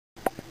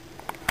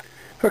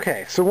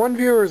Okay, so one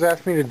viewer has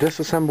asked me to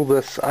disassemble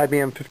this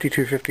IBM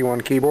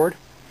 5251 keyboard.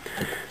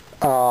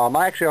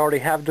 I actually already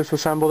have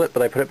disassembled it,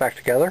 but I put it back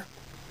together.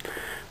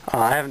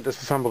 I haven't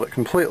disassembled it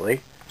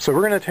completely, so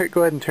we're going to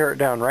go ahead and tear it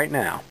down right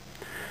now.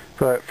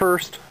 But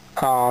first,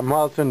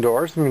 while it's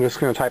indoors, I'm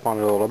just going to type on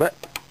it a little bit.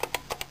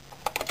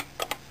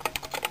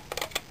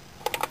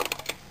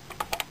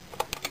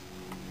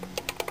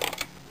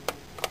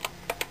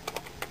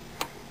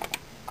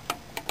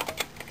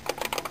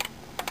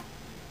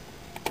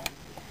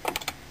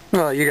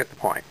 Well, you get the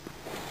point.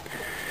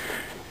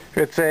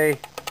 It's a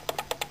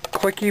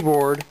click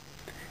keyboard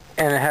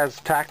and it has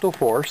tactile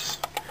force.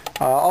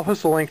 I'll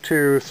post a link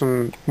to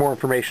some more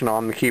information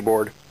on the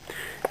keyboard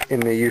in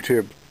the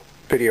YouTube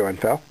video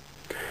info.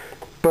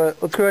 But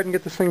let's go ahead and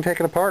get this thing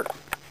taken apart.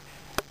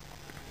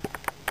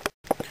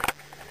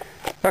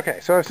 Okay,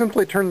 so I've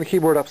simply turned the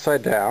keyboard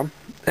upside down,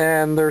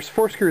 and there's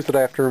 4 screws that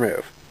I have to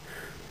remove.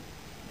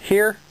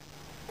 Here,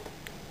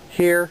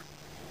 here,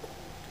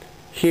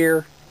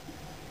 here,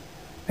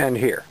 and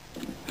here.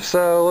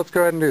 So let's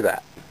go ahead and do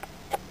that.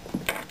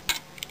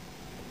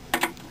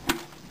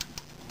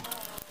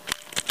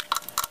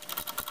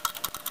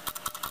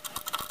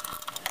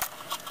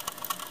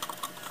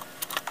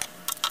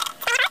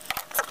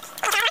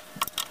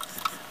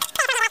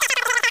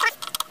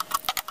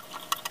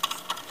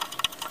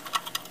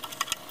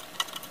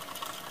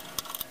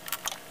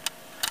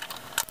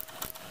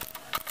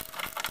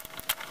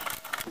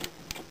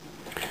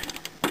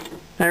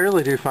 I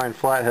really do find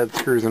flathead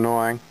screws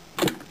annoying.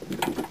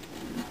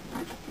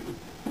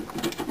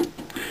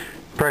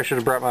 Probably should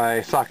have brought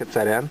my socket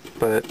set in,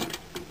 but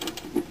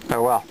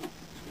oh well.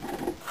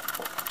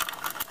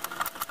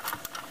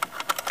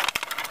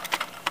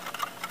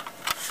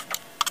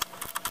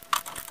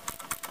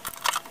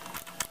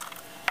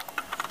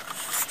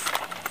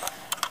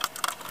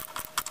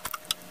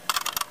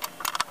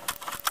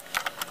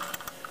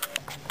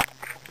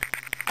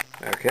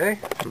 Okay,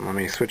 let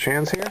me switch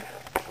hands here.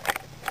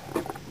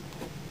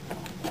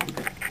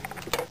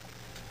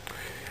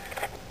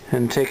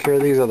 And take care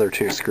of these other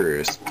 2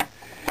 screws.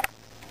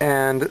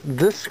 And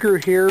this screw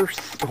here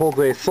holds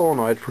a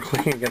solenoid for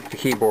clicking against the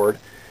keyboard,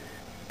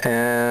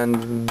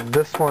 and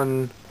this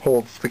one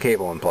holds the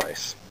cable in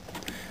place.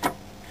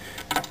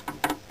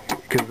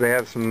 Because they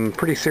have some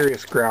pretty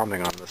serious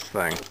grounding on this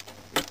thing.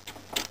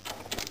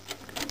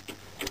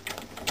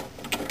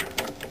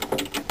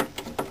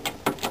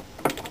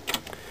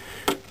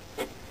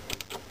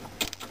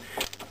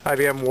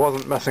 IBM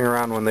wasn't messing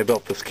around when they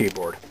built this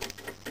keyboard.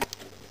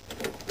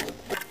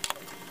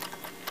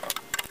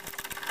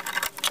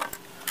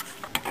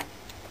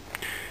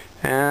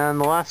 And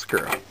the last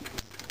screw.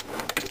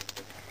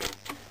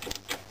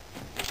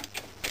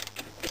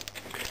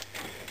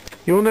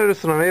 You'll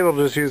notice that I'm able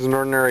to just use an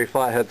ordinary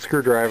flathead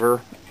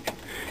screwdriver,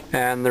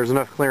 and there's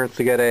enough clearance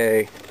to get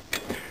a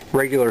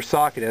regular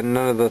socket in,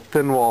 none of the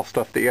thin wall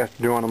stuff that you have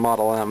to do on a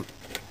Model M.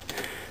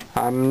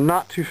 I'm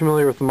not too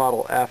familiar with the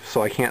Model F,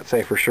 so I can't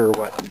say for sure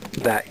what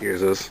that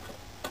uses.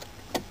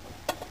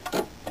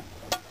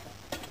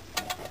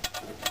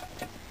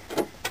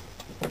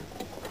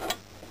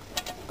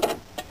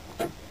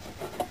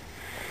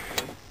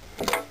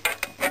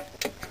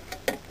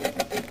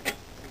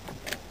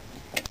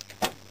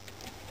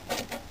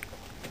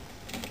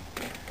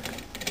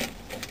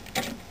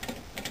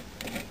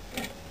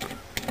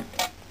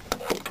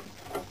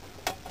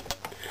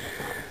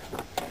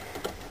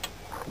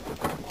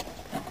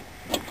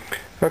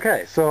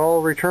 Okay, so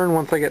I'll return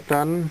once I get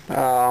done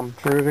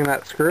removing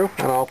that screw,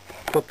 and I'll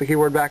flip the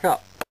keyboard back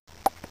up.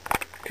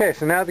 Okay,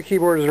 so now the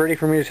keyboard is ready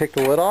for me to take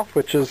the lid off,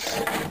 which is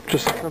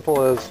just as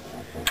simple as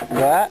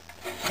that.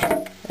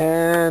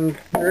 And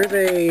there is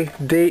a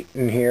date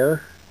in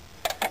here.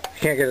 I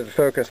can't get it to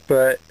focus,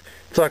 but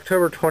it's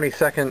October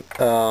 22nd,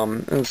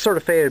 and it's sort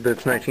of faded, but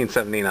it's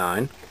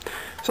 1979.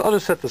 So I'll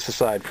just set this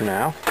aside for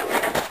now.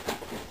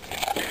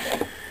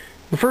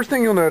 The first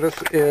thing you'll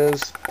notice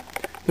is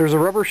there's a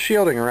rubber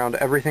shielding around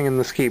everything in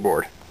this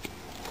keyboard.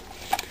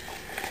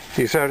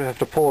 You sort of have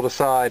to pull it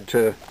aside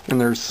to, and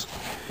there's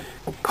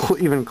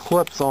even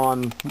clips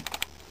on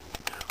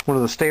one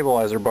of the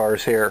stabilizer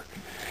bars here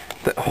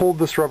that hold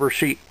this rubber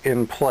sheet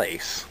in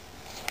place.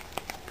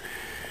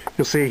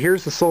 You'll see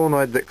here's the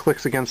solenoid that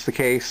clicks against the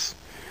case.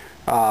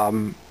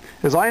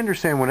 As I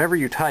understand, whenever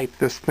you type,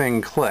 this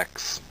thing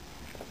clicks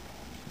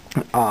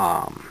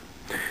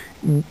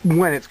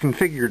when it's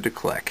configured to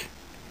click.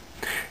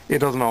 It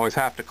doesn't always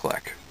have to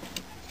click.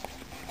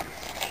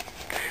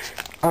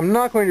 I'm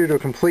not going to do a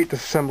complete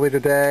disassembly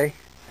today.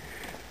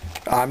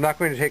 I'm not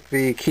going to take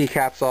the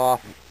keycaps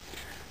off,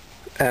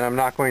 and I'm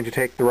not going to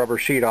take the rubber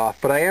sheet off,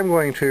 but I am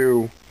going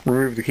to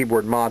remove the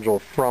keyboard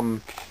module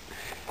from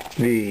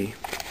the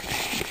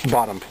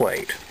bottom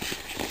plate.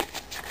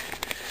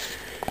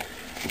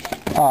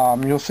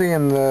 You'll see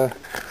in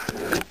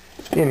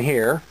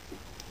here,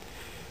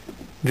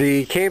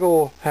 the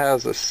cable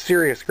has a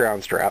serious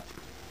ground strap.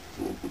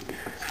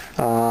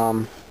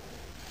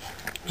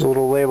 There's a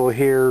little label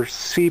here,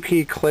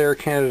 CP Clare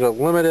Canada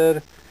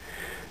Limited,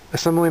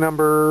 assembly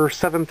number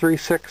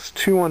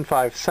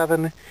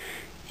 7362157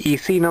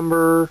 EC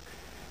number,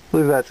 I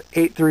believe that's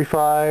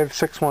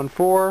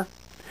 835614,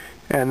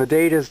 and the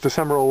date is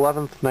December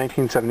 11th,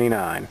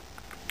 1979.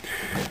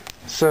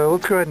 So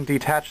let's go ahead and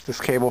detach this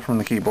cable from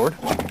the keyboard.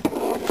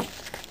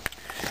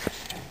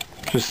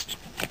 Just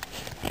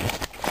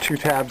 2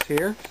 tabs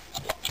here.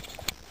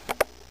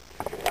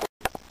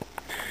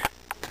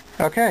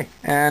 Okay,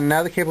 and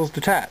now the cable's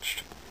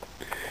detached.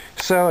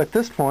 So at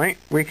this point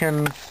we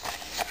can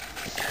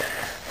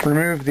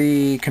remove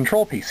the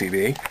control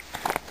PCB,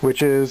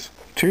 which is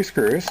 2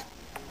 screws.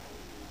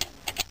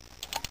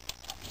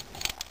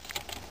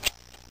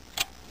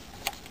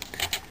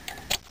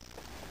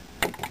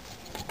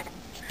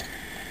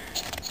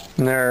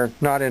 And they're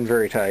not in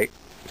very tight.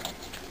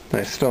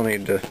 I still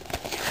need to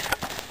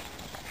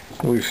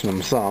loosen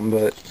them some,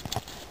 but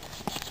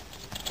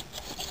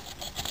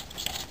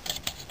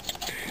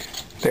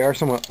they are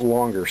somewhat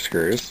longer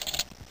screws.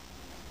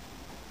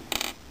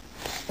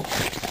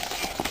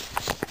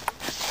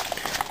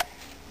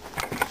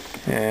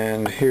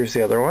 And here's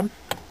the other one.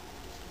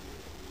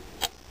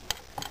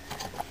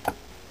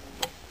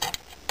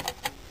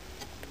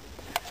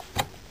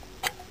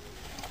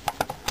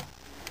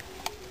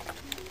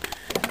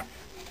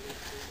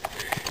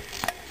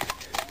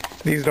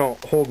 These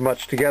don't hold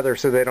much together,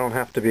 so they don't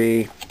have to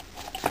be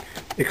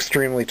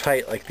extremely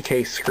tight like the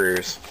case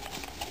screws.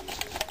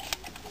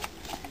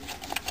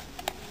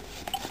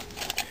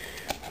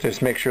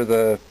 Just make sure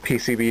the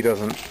PCB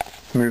doesn't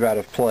move out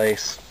of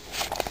place.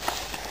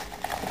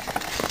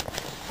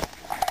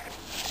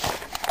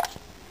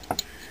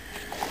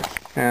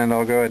 And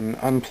I'll go ahead and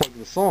unplug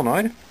the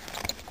solenoid.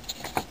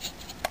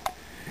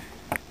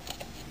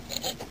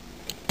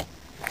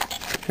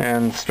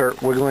 And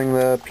start wiggling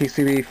the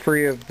PCB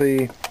free of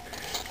the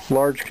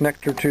large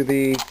connector to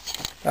the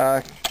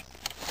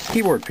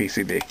keyboard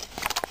PCB.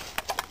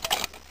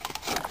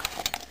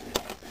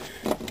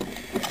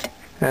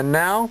 And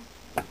now,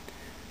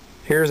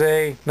 here's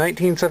a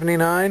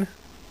 1979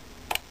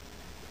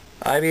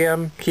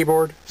 IBM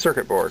keyboard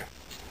circuit board.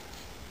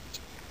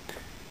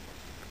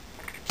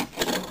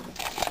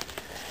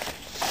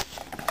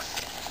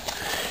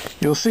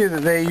 You'll see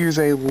that they use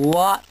a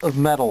lot of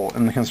metal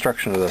in the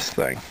construction of this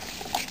thing.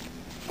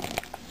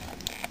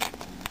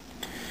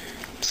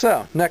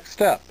 So, next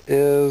step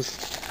is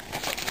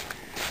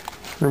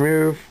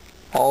remove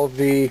all of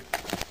the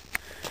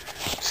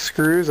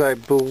screws. I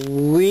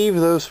believe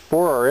those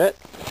 4 are it,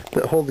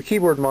 that hold the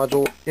keyboard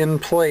module in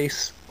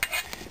place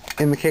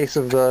in the case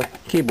of the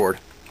keyboard.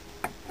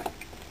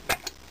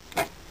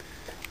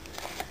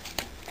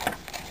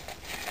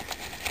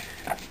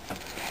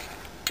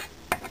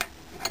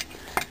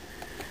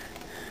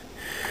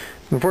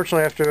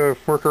 Unfortunately, I have to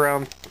work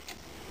around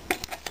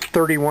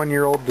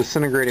 31-year-old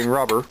disintegrating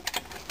rubber,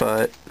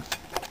 but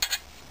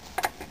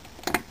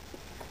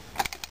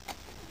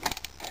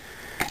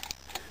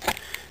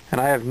and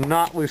I have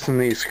not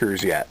loosened these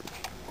screws yet.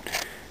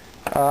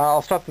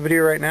 I'll stop the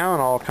video right now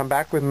and I'll come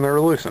back when they're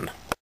loosened.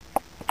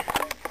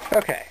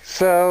 Okay,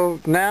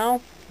 so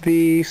now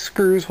the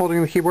screws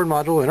holding the keyboard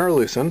module in are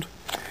loosened,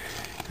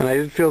 and I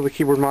did feel the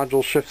keyboard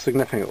module shift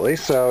significantly,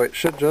 so it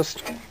should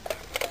just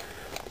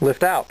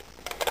lift out.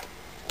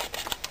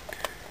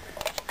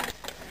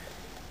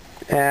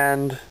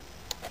 And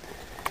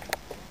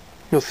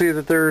you'll see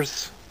that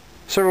there's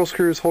several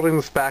screws holding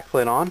this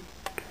backplate on.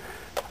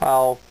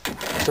 I'll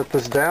set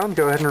this down,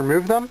 go ahead and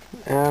remove them,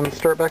 and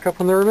start back up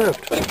when they're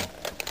removed.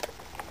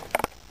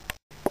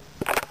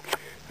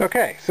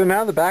 Okay, so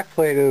now the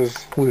backplate is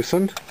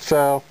loosened,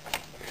 so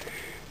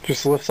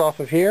just lifts off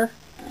of here,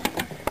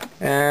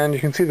 and you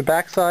can see the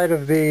backside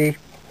of the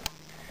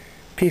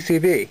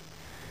PCB.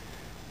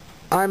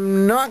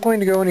 I'm not going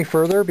to go any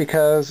further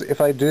because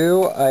if I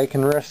do, I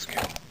can risk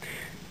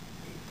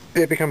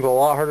it becomes a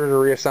lot harder to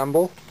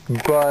reassemble,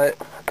 but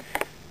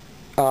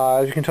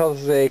as you can tell,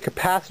 this is a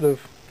capacitive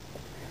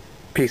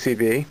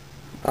PCB.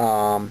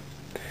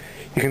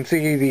 You can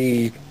see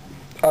the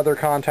other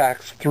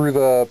contacts through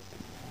the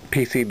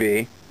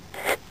PCB.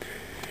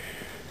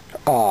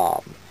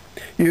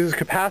 Uses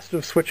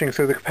capacitive switching,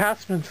 so the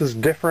capacitance is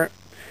different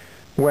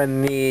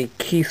when the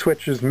key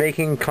switch is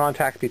making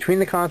contact between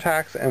the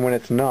contacts and when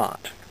it's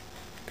not.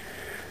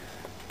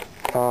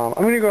 I'm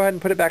going to go ahead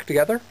and put it back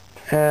together,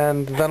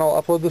 and then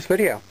I'll upload this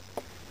video.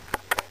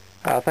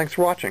 Thanks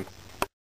for watching.